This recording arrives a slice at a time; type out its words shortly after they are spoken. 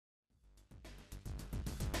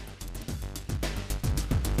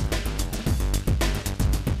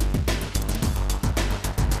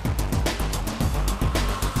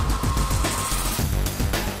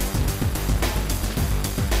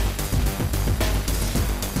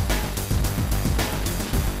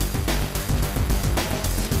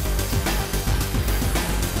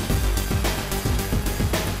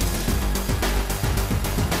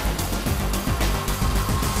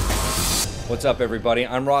What's up, everybody?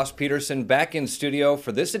 I'm Ross Peterson, back in studio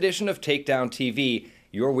for this edition of Takedown TV,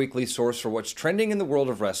 your weekly source for what's trending in the world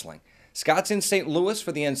of wrestling. Scott's in St. Louis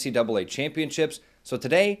for the NCAA Championships, so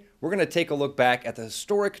today we're going to take a look back at the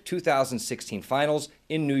historic 2016 finals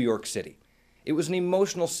in New York City. It was an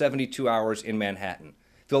emotional 72 hours in Manhattan,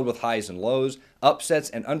 filled with highs and lows, upsets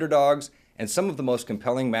and underdogs, and some of the most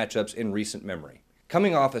compelling matchups in recent memory.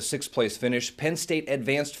 Coming off a sixth-place finish, Penn State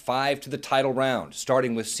advanced 5 to the title round,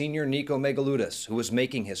 starting with senior Nico Megaludis, who was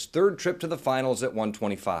making his third trip to the finals at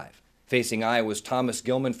 125. Facing Iowa's Thomas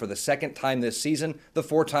Gilman for the second time this season, the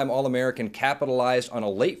four-time All-American capitalized on a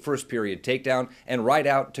late first-period takedown and right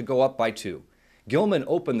out to go up by 2. Gilman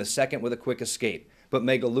opened the second with a quick escape, but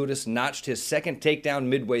Megaludis notched his second takedown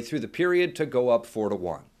midway through the period to go up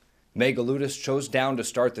 4-1. Megaludis chose down to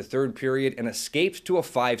start the third period and escaped to a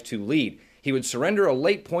 5-2 lead. He would surrender a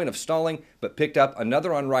late point of stalling, but picked up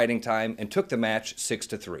another on riding time and took the match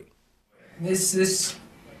 6-3.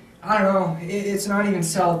 I don't know, it's not even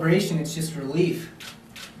celebration, it's just relief.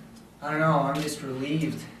 I don't know, I'm just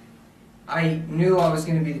relieved. I knew I was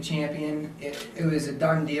going to be the champion. It was a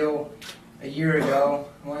done deal a year ago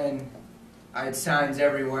when I had signs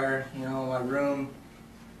everywhere, you know, my room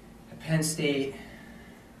at Penn State,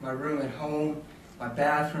 my room at home, my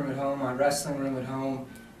bathroom at home, my wrestling room at home,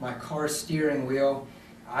 my car steering wheel.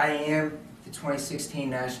 I am the 2016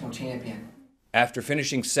 national champion. After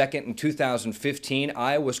finishing second in 2015,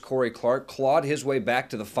 Iowa's Corey Clark clawed his way back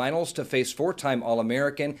to the finals to face four-time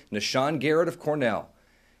All-American Nashawn Garrett of Cornell.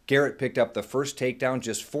 Garrett picked up the first takedown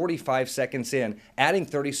just 45 seconds in, adding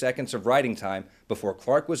 30 seconds of riding time before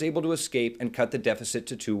Clark was able to escape and cut the deficit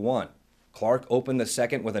to 2-1. Clark opened the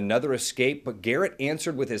second with another escape, but Garrett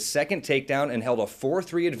answered with his second takedown and held a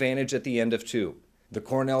 4-3 advantage at the end of 2. The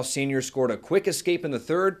Cornell senior scored a quick escape in the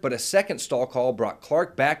third, but a second stall call brought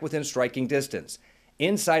Clark back within striking distance.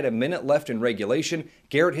 Inside a minute left in regulation,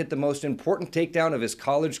 Garrett hit the most important takedown of his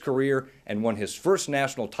college career and won his first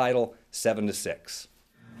national title 7-6.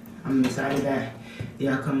 I'm excited that the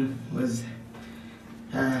outcome was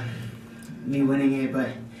me winning it, but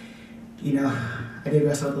you know, I did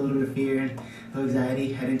wrestle with a little bit of fear and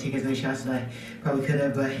anxiety. I didn't take as many shots as I probably could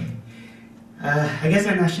have, but I guess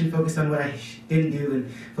I should focus on what I didn't do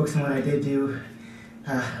and focus on what I did do,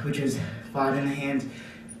 which was fought in the hand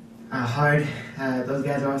hard. Those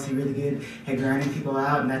guys are obviously really good at grinding people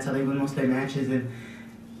out, and that's how they win most of their matches. And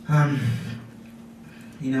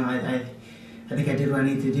you know, I think I did what I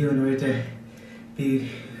needed to do in order to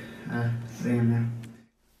be as I am now.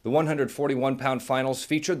 The 141-pound finals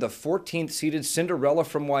featured the 14th-seeded Cinderella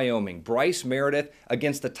from Wyoming, Bryce Meredith,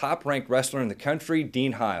 against the top-ranked wrestler in the country,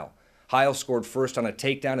 Dean Heil. Heil scored first on a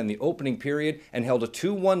takedown in the opening period and held a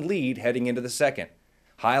 2-1 lead heading into the second.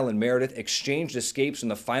 Heil and Meredith exchanged escapes in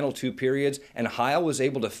the final 2 periods, and Heil was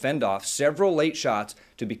able to fend off several late shots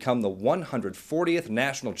to become the 140th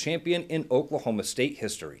national champion in Oklahoma State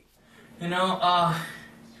history. You know,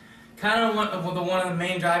 kind of one of the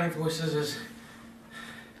main driving forces is,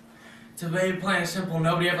 to be plain and simple,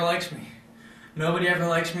 nobody ever likes me. Nobody ever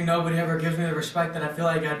likes me, nobody ever gives me the respect that I feel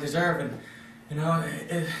like I deserve. And, you know,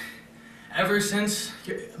 ever since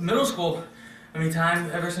middle school,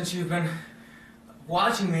 ever since you've been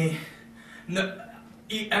watching me,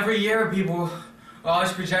 every year people are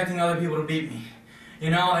always projecting other people to beat me.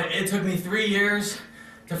 You know, it took me 3 years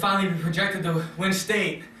to finally be projected to win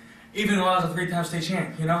state, even though I was a 3-time state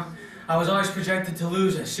champ, you know. I was always projected to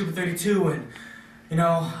lose at Super 32, and, you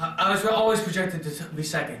know, I was always projected to be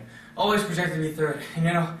second, always projected to be third, and,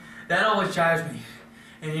 you know, that always drives me.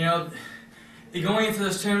 And, you know, going into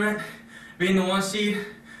this tournament, being the 1 seed,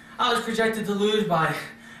 I was projected to lose by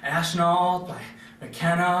Ashnault, by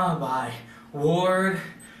McKenna, by Ward.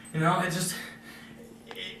 You know,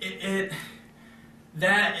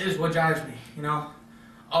 that is what drives me. You know,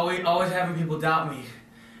 always having people doubt me,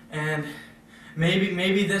 and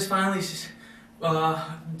maybe this finally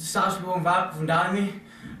stops people from doubting me.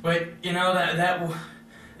 But you know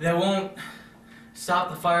that won't stop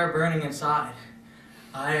the fire burning inside.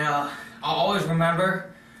 I'll always remember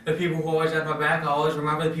the people who always had my back. I'll always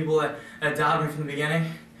remember the people that doubted me from the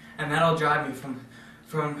beginning, and that'll drive me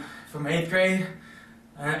from 8th grade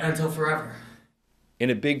until forever. In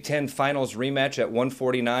a Big Ten Finals rematch at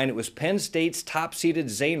 149, it was Penn State's top-seeded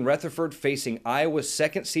Zane Rutherford facing Iowa's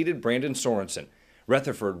second-seeded Brandon Sorensen.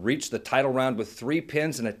 Rutherford reached the title round with 3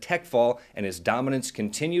 pins and a tech fall, and his dominance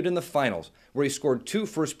continued in the finals, where he scored 2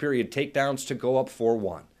 first-period takedowns to go up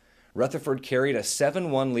 4-1. Rutherford carried a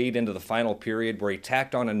 7-1 lead into the final period, where he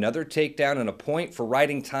tacked on another takedown and a point for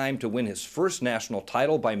riding time to win his first national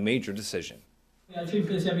title by major decision. Yeah, I train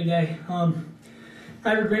for this every day.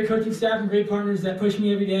 I have a great coaching staff and great partners that push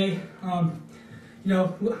me every day. You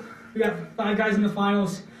know, we got 5 guys in the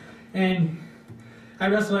finals, and I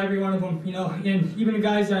wrestle every one of them. You know, and even the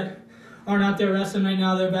guys that aren't out there wrestling right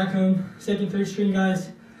now, they're back home, second, third string guys.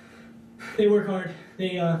 They work hard.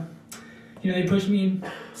 They, you know, they push me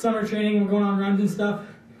in summer training. We're going on runs and stuff,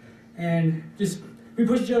 and just we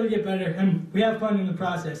push each other to get better, and we have fun in the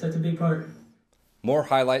process. That's a big part. More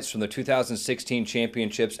highlights from the 2016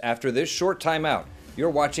 championships after this short timeout. You're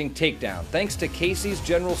watching Takedown, thanks to Casey's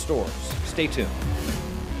General Stores. Stay tuned.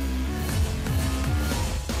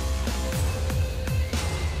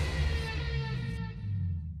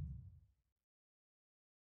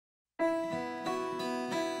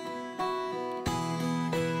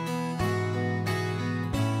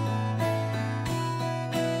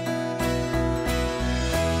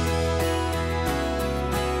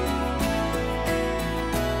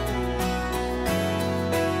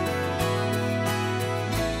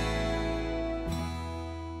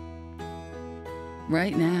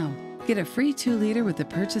 Right now, get a free 2-liter with the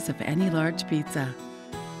purchase of any large pizza.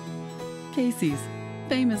 Casey's,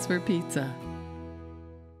 famous for pizza.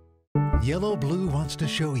 Yellow Blue wants to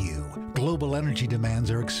show you global energy demands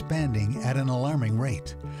are expanding at an alarming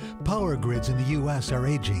rate. Power grids in the U.S. are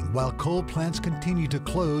aging while coal plants continue to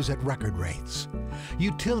close at record rates.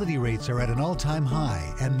 Utility rates are at an all-time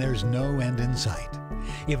high and there's no end in sight.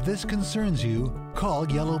 If this concerns you,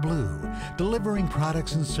 call Yellow Blue, delivering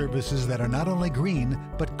products and services that are not only green,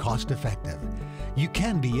 but cost-effective. You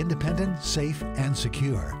can be independent, safe, and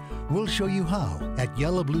secure. We'll show you how at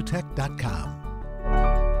yellowbluetech.com.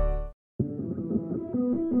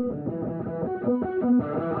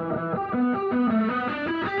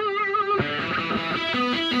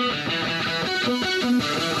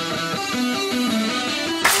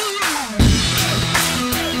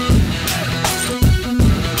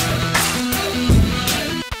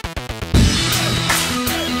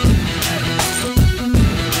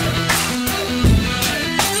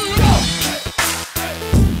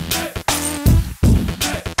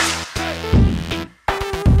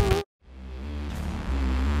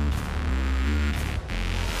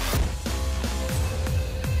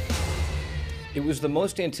 It was the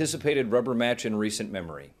most anticipated rubber match in recent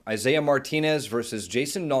memory. Isaiah Martinez versus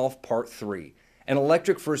Jason Nolf, Part 3. An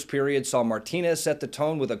electric first period saw Martinez set the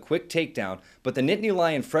tone with a quick takedown, but the Nittany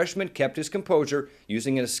Lion freshman kept his composure,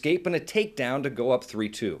 using an escape and a takedown to go up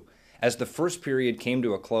 3-2. As the first period came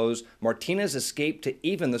to a close, Martinez escaped to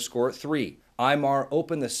even the score at 3. Aymar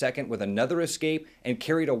opened the second with another escape and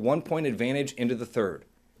carried a 1-point advantage into the third.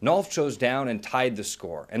 Nolf chose down and tied the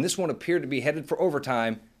score, and this one appeared to be headed for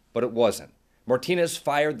overtime, but it wasn't. Martinez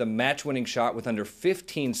fired the match-winning shot with under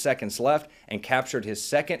 15 seconds left and captured his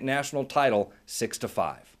second national title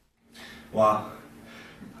 6-5. Wow,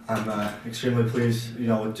 I'm extremely pleased, you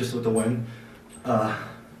know, just with the win.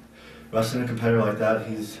 Wrestling a competitor like that,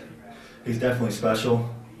 he's definitely special,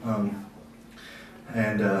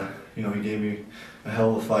 and you know, he gave me a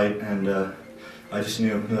hell of a fight, and I just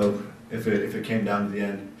knew, you know, if it came down to the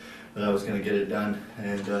end, that I was going to get it done.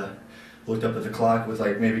 And looked up at the clock with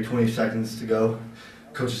like maybe 20 seconds to go.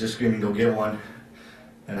 Coach was just screaming, "Go get one!"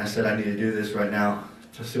 And I said, "I need to do this right now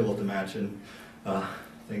to seal up the match." And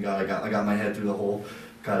thank God I got my head through the hole,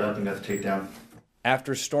 got up and got the takedown.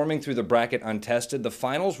 After storming through the bracket untested, the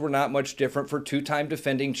finals were not much different for two-time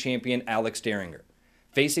defending champion Alex Daringer.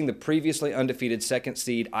 Facing the previously undefeated second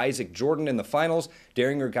seed Isaac Jordan in the finals,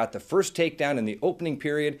 Daringer got the first takedown in the opening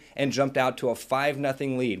period and jumped out to a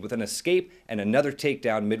 5-0 lead with an escape and another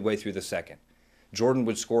takedown midway through the second. Jordan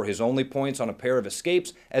would score his only points on a pair of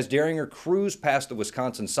escapes as Daringer cruised past the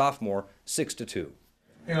Wisconsin sophomore 6-2.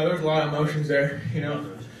 You know, there was a lot of emotions there. You know,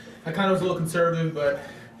 I kind of was a little conservative, but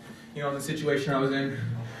you know, in the situation I was in,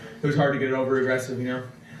 it was hard to get over aggressive. You know.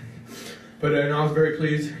 But I was very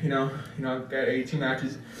pleased, you know, I got 18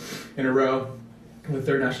 matches in a row with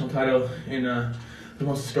third national title in the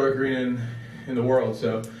most historic arena in the world.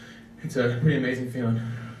 So it's a pretty amazing feeling.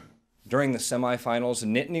 During the semifinals,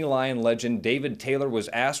 Nittany Lion legend David Taylor was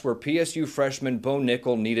asked where PSU freshman Bo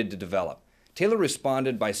Nickel needed to develop. Taylor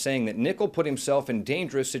responded by saying that Nickel put himself in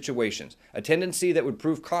dangerous situations, a tendency that would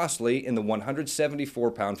prove costly in the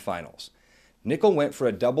 174-pound finals. Nickel went for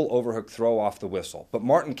a double overhook throw off the whistle, but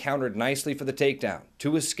Martin countered nicely for the takedown.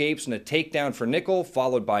 2 escapes and a takedown for Nickel,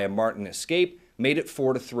 followed by a Martin escape, made it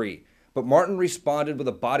 4-3. But Martin responded with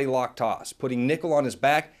a body lock toss, putting Nickel on his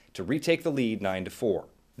back to retake the lead 9-4.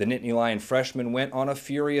 The Nittany Lion freshman went on a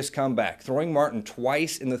furious comeback, throwing Martin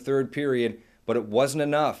twice in the third period, but it wasn't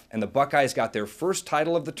enough, and the Buckeyes got their first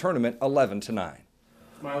title of the tournament 11-9.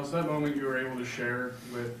 Miles, that moment you were able to share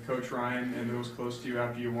with Coach Ryan and those close to you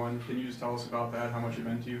after you won, can you just tell us about that, how much it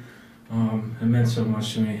meant to you? It meant so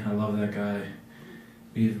much to me. I love that guy.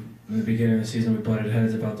 In the beginning of the season, we butted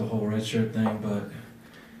heads about the whole red shirt thing, but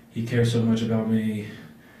he cares so much about me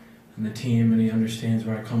and the team, and he understands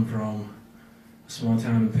where I come from. A small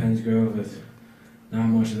town in Penns Grove with not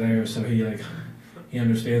much there, so he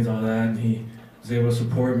understands all that, and he was able to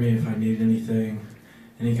support me if I needed anything,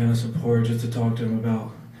 any kind of support, just to talk to him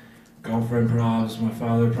about girlfriend problems, my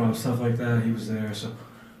father problems, stuff like that. He was there, so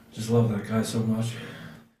just love that guy so much.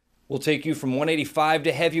 We'll take you from 185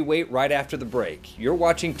 to heavyweight right after the break. You're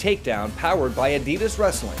watching Takedown, powered by Adidas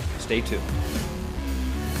Wrestling. Stay tuned.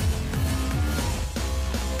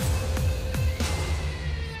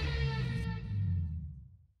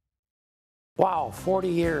 Wow, 40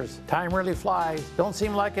 years. Time really flies. Don't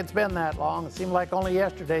seem like it's been that long. It seemed like only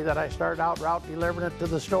yesterday that I started out route delivering it to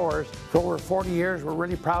the stores. For over 40 years, we're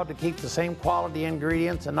really proud to keep the same quality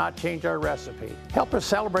ingredients and not change our recipe. Help us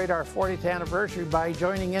celebrate our 40th anniversary by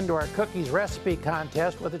joining into our cookies recipe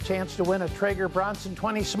contest with a chance to win a Traeger Bronson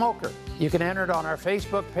 20 smoker. You can enter it on our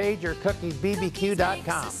Facebook page or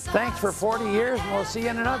cookiesbbq.com. Thanks for 40 years, and we'll see you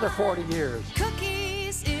in another 40 years.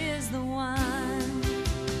 Cookies is the one.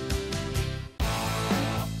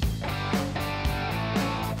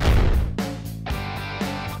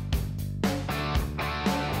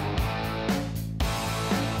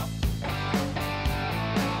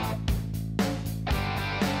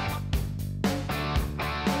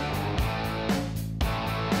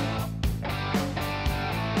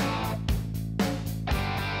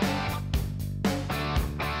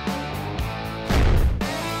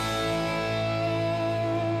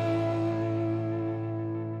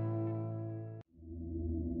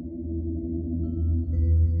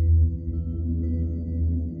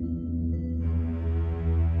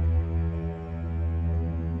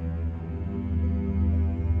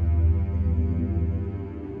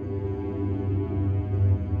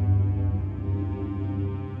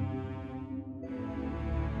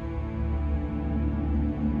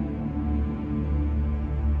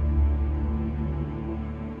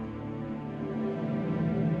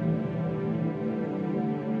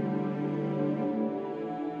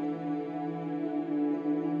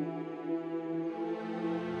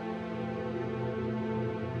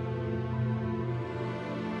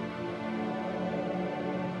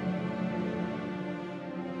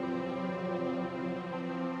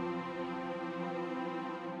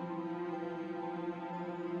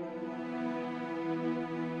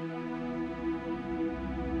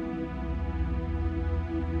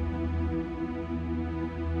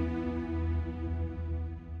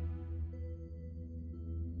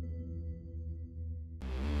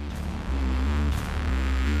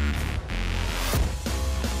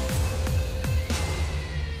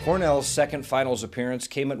 Cornell's second finals appearance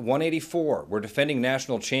came at 184, where defending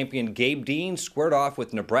national champion Gabe Dean squared off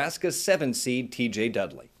with Nebraska's 7-seed TJ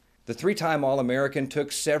Dudley. The three-time All-American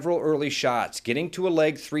took several early shots, getting to a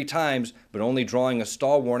leg 3 times, but only drawing a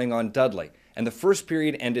stall warning on Dudley, and the first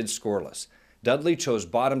period ended scoreless. Dudley chose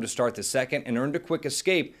bottom to start the second and earned a quick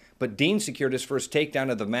escape, but Dean secured his first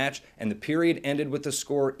takedown of the match, and the period ended with the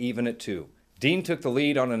score even at 2. Dean took the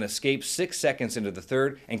lead on an escape 6 seconds into the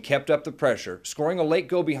third and kept up the pressure, scoring a late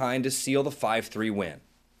go-behind to seal the 5-3 win.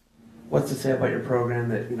 What's to say about your program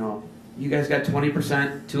that, you guys got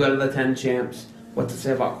 20%, 2 out of the 10 champs. What's to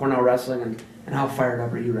say about Cornell wrestling and how fired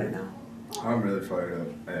up are you right now? I'm really fired up,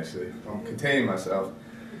 actually. I'm containing myself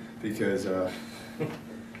because I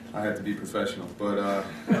have to be professional. But,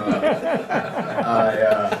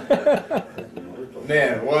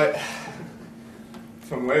 man, what...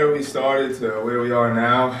 From where we started to where we are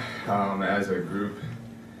now, as a group,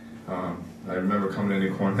 I remember coming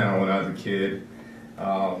into Cornell when I was a kid,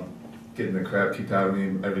 getting the crap kicked out of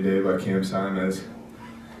me every day by Cam Simons.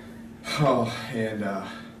 I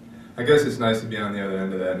guess it's nice to be on the other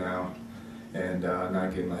end of that now and not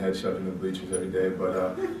getting my head shoved in the bleachers every day.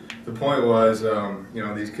 But the point was,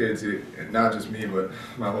 these kids, not just me, but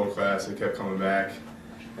my whole class, they kept coming back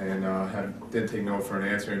and didn't take no for an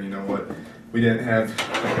answer. And you know what? We didn't have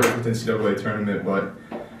a perfect NCAA tournament, but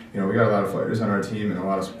we got a lot of fighters on our team and a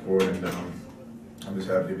lot of support, and I'm just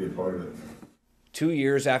happy to be a part of it. 2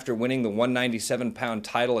 years after winning the 197-pound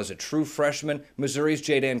title as a true freshman, Missouri's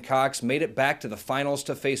Jaden Cox made it back to the finals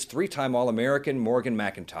to face 3-time All-American Morgan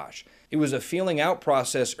McIntosh. It was a feeling-out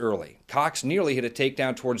process early. Cox nearly hit a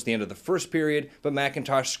takedown towards the end of the first period, but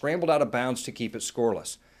McIntosh scrambled out of bounds to keep it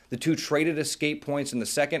scoreless. The two traded escape points in the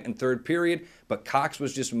second and third period, but Cox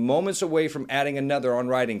was just moments away from adding another on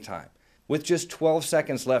riding time. With just 12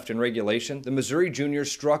 seconds left in regulation, the Missouri junior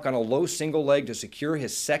struck on a low single leg to secure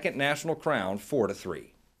his second national crown,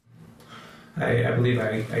 4-3. I believe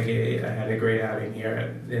I had a great outing here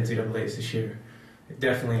at the NCAAs this year. It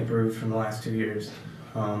definitely improved from the last 2 years.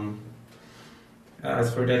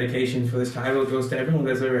 As for dedication for this title, it goes to everyone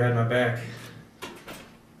that's ever had my back.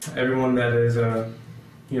 Everyone that has,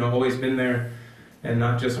 always been there, and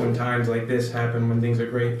not just when times like this happen, when things are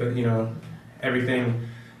great, but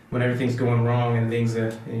when everything's going wrong and things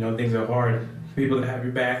are hard. People that have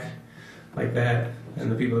your back like that,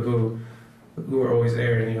 and the people who are always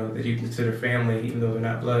there, that you consider family, even though they're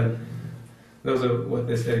not blood. Those are what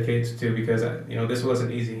this dedicates to, because this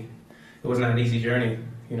wasn't easy. It was not an easy journey.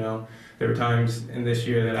 There were times in this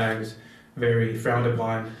year that I was very frowned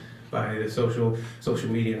upon by the social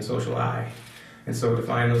media and social eye. And so to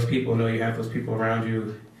find those people, know you have those people around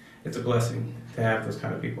you, it's a blessing to have those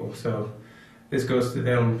kind of people. So this goes to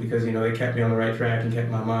them because, they kept me on the right track and kept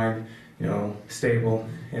my mind, stable,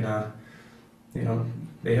 and,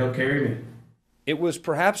 they helped carry me. It was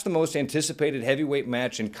perhaps the most anticipated heavyweight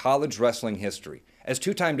match in college wrestling history, as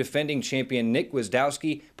two-time defending champion Nick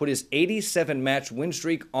Gwiazdowski put his 87-match win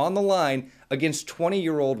streak on the line against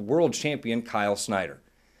 20-year-old world champion Kyle Snyder.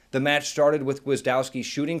 The match started with Gwiazdowski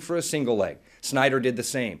shooting for a single leg. Snyder did the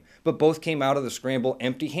same, but both came out of the scramble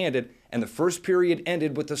empty-handed, and the first period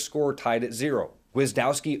ended with the score tied at 0.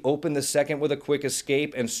 Gwiazdowski opened the second with a quick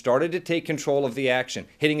escape and started to take control of the action,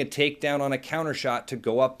 hitting a takedown on a counter shot to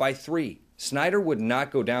go up by 3. Snyder would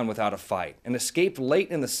not go down without a fight and escaped late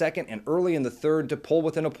in the second and early in the third to pull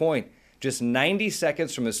within a point. Just 90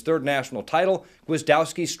 seconds from his third national title,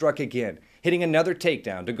 Gwiazdowski struck again, hitting another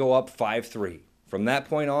takedown to go up 5-3. From that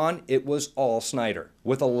point on, it was all Snyder.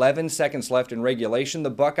 With 11 seconds left in regulation, the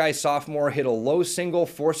Buckeye sophomore hit a low single,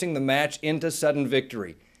 forcing the match into sudden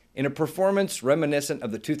victory. In a performance reminiscent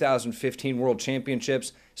of the 2015 World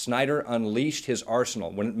Championships, Snyder unleashed his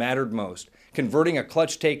arsenal when it mattered most, converting a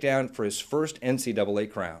clutch takedown for his first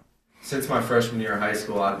NCAA crown. Since my freshman year of high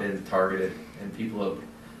school, I've been targeted, and people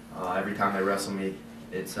have, every time they wrestle me,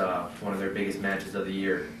 it's one of their biggest matches of the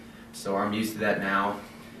year. So I'm used to that now,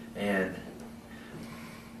 and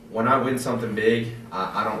when I win something big,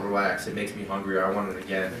 I don't relax. It makes me hungrier. I want it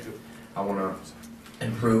again. I want to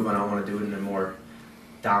improve, and I want to do it in a more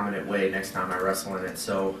dominant way next time I wrestle in it.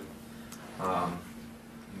 So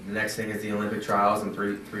the next thing is the Olympic trials in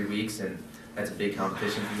three weeks, and that's a big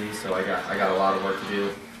competition for me. So I got a lot of work to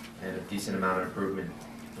do and a decent amount of improvement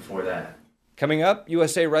before that. Coming up,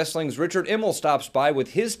 USA Wrestling's Richard Immel stops by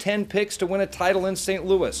with his 10 picks to win a title in St.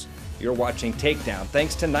 Louis. You're watching Takedown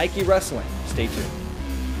thanks to Nike Wrestling. Stay tuned.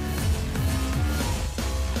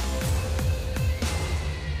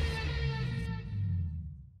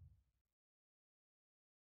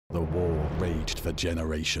 The war raged for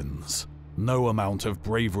generations. No amount of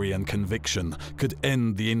bravery and conviction could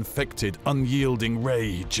end the infected, unyielding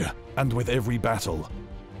rage. And with every battle,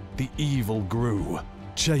 the evil grew,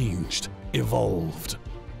 changed, evolved.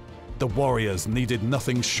 The warriors needed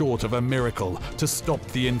nothing short of a miracle to stop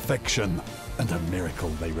the infection, and a miracle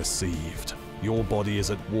they received. Your body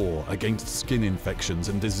is at war against skin infections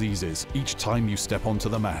and diseases each time you step onto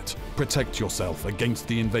the mat. Protect yourself against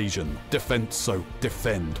the invasion. Defend Soap.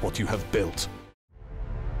 Defend what you have built.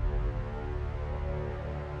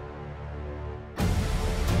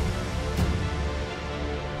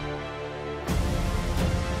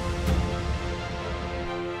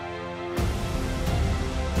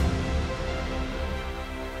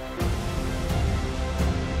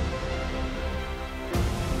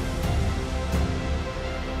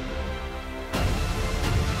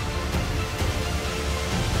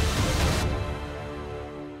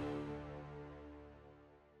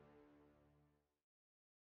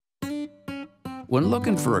 When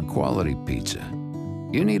looking for a quality pizza,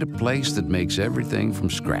 you need a place that makes everything from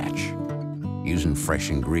scratch, using fresh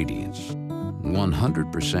ingredients,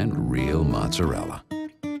 100% real mozzarella.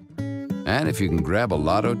 And if you can grab a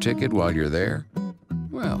lotto ticket while you're there,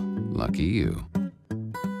 well, lucky you.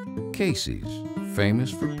 Casey's,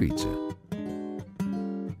 famous for pizza.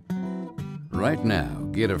 Right now,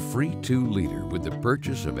 get a free 2-liter with the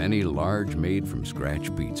purchase of any large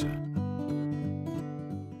made-from-scratch pizza.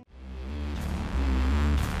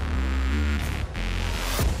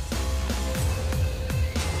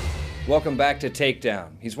 Welcome back to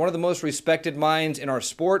Takedown. He's one of the most respected minds in our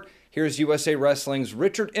sport. Here's USA Wrestling's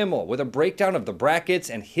Richard Immel with a breakdown of the brackets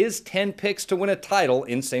and his 10 picks to win a title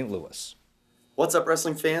in St. Louis. What's up,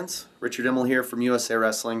 wrestling fans? Richard Immel here from USA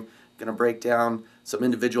Wrestling. Going to break down some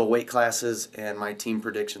individual weight classes and my team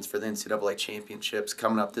predictions for the NCAA championships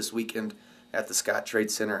coming up this weekend at the Scott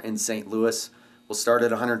Trade Center in St. Louis. We'll start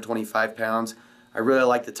at 125 pounds. I really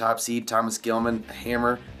like the top seed, Thomas Gilman, a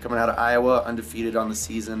hammer, coming out of Iowa, undefeated on the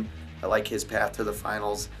season. I like his path to the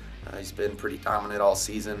finals. He's been pretty dominant all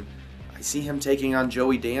season. I see him taking on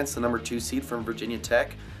Joey Dance, the number 2 seed from Virginia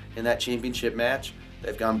Tech, in that championship match.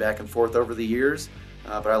 They've gone back and forth over the years,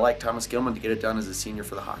 but I like Thomas Gilman to get it done as a senior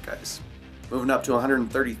for the Hawkeyes. Moving up to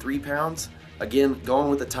 133 pounds, again, going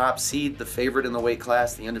with the top seed, the favorite in the weight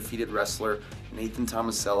class, the undefeated wrestler, Nathan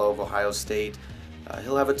Tomasello of Ohio State.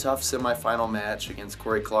 He'll have a tough semifinal match against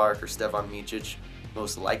Corey Clark or Stevan Micic,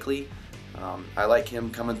 most likely. I like him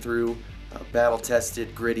coming through,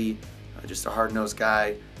 battle-tested, gritty, just a hard-nosed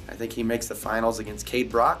guy. I think he makes the finals against Cade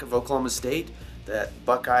Brock of Oklahoma State, that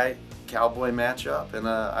Buckeye-Cowboy matchup, and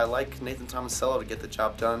I like Nathan Tomasello to get the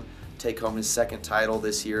job done, take home his 2nd title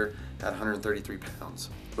this year at 133 pounds.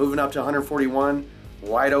 Moving up to 141,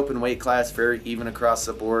 wide open weight class, very even across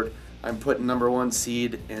the board. I'm putting number 1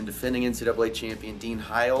 seed and defending NCAA champion Dean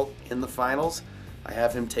Heil in the finals. I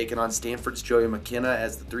have him taking on Stanford's Joey McKenna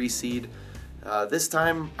as the 3 seed. This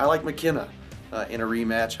time, I like McKenna in a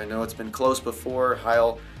rematch. I know it's been close before.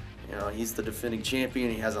 Heil, he's the defending champion.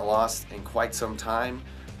 He hasn't lost in quite some time.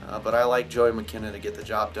 But I like Joey McKenna to get the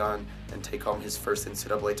job done and take home his first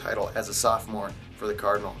NCAA title as a sophomore for the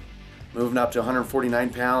Cardinal. Moving up to 149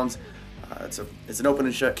 pounds, it's an open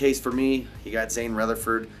and shut case for me. You got Zane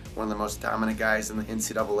Rutherford, one of the most dominant guys in the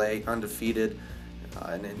NCAA, undefeated.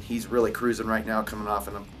 And he's really cruising right now, coming off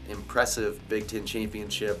an impressive Big Ten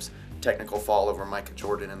championships, technical fall over Micah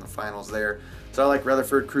Jordan in the finals there. So I like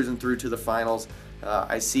Rutherford cruising through to the finals.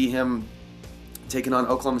 I see him taking on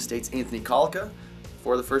Oklahoma State's Anthony Kalka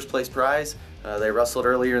for the first place prize. They wrestled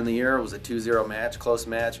earlier in the year. It was a 2-0 match, close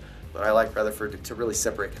match, but I like Rutherford to really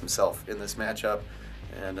separate himself in this matchup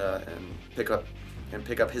and pick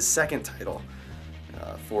up his 2nd title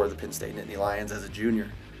for the Penn State Nittany Lions as a junior.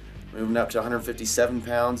 Moving up to 157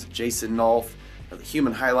 pounds, Jason Nolf, the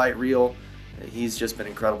human highlight reel. He's just been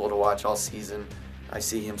incredible to watch all season. I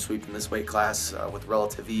see him sweeping this weight class with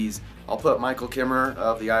relative ease. I'll put Michael Kimmer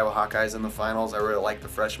of the Iowa Hawkeyes in the finals. I really like the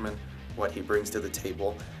freshman, what he brings to the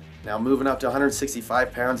table. Now moving up to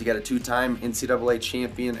 165 pounds, you got a 2-time NCAA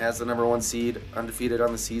champion as the number 1 seed, undefeated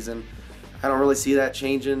on the season. I don't really see that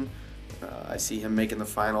changing. I see him making the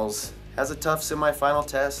finals. Has a tough semifinal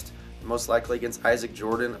test, most likely against Isaac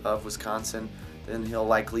Jordan of Wisconsin. Then he'll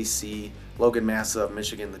likely see Logan Massa of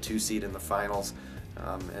Michigan, the 2 seed in the finals.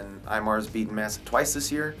 And Imar's beaten Massa twice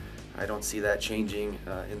this year. I don't see that changing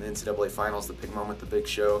in the NCAA finals, the big moment, the big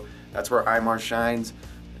show. That's where Imar shines,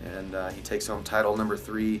 and he takes home title number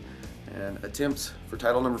 3 and attempts for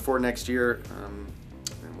title number 4 next year,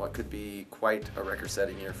 and what could be quite a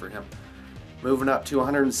record-setting year for him. Moving up to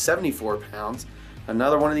 174 pounds,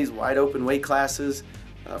 another one of these wide open weight classes.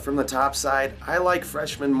 From the top side, I like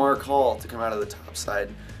freshman Mark Hall to come out of the top side.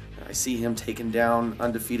 I see him taking down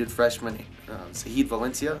undefeated freshman Zahid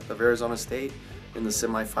Valencia of Arizona State in the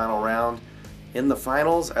semifinal round. In the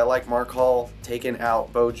finals, I like Mark Hall taking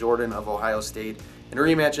out Bo Jordan of Ohio State in a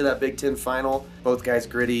rematch of that Big Ten final. Both guys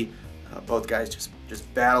gritty, both guys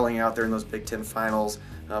just battling out there in those Big Ten finals.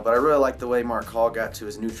 But I really like the way Mark Hall got to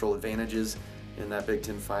his neutral advantages in that Big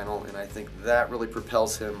Ten final, and I think that really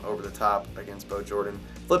propels him over the top against Bo Jordan.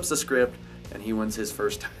 Flips the script, and he wins his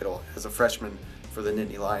first title as a freshman for the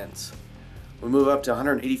Nittany Lions. We move up to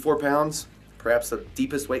 184 pounds, perhaps the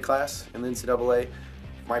deepest weight class in the NCAA.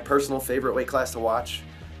 My personal favorite weight class to watch.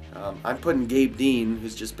 I'm putting Gabe Dean,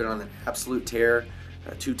 who's just been on an absolute tear,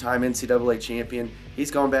 a 2-time NCAA champion. He's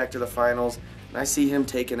going back to the finals, and I see him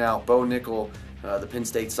taking out Bo Nickel, the Penn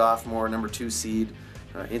State sophomore, number 2 seed,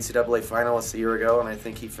 NCAA finalist a year ago, and I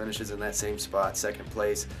think he finishes in that same spot, 2nd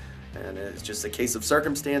place. And it's just a case of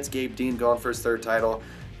circumstance. Gabe Dean going for his 3rd title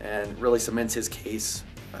and really cements his case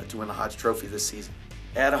to win the Hodge Trophy this season.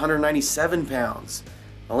 At 197 pounds,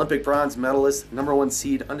 Olympic bronze medalist, number 1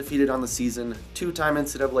 seed, undefeated on the season, 2-time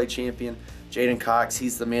NCAA champion, Jaden Cox.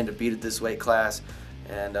 He's the man to beat at this weight class,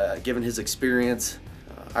 and given his experience,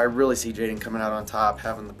 I really see Jaden coming out on top,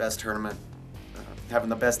 having the best tournament, having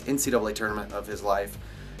the best NCAA tournament of his life,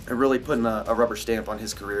 and really putting a rubber stamp on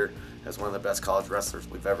his career as one of the best college wrestlers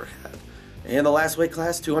we've ever had. In the last weight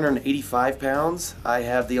class, 285 pounds, I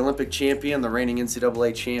have the Olympic champion, the reigning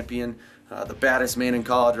NCAA champion, the baddest man in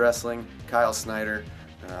college wrestling, Kyle Snyder.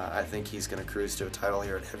 I think he's going to cruise to a title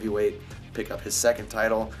here at heavyweight, pick up his 2nd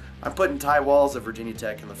title. I'm putting Ty Walls of Virginia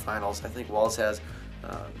Tech in the finals. I think Walls has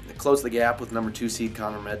closed the gap with number 2 seed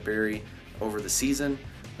Connor Medberry over the season.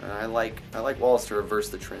 I like Walls to reverse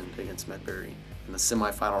the trend against Medberry in the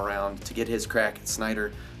semifinal round to get his crack at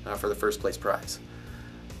Snyder for the first place prize.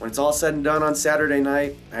 When it's all said and done on Saturday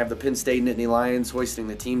night, I have the Penn State Nittany Lions hoisting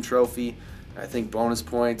the team trophy. I think bonus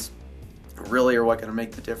points really are what going to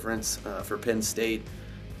make the difference for Penn State.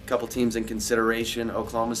 A couple teams in consideration,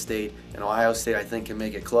 Oklahoma State and Ohio State, I think can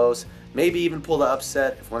make it close. Maybe even pull the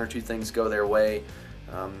upset if one or two things go their way.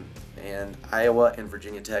 And Iowa and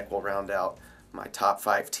Virginia Tech will round out my top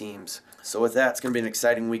 5 teams. So with that, it's going to be an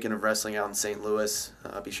exciting weekend of wrestling out in St. Louis.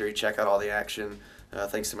 Be sure you check out all the action.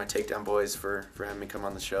 Thanks to my Takedown boys for having me come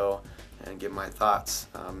on the show and give my thoughts.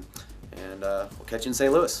 We'll catch you in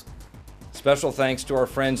St. Louis. Special thanks to our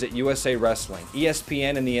friends at USA Wrestling,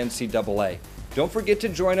 ESPN, and the NCAA. Don't forget to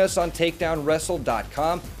join us on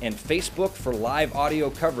TakedownWrestle.com and Facebook for live audio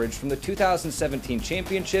coverage from the 2017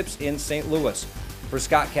 championships in St. Louis. For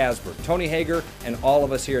Scott Casper, Tony Hager, and all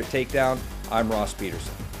of us here at Takedown, I'm Ross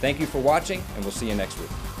Peterson. Thank you for watching, and we'll see you next week.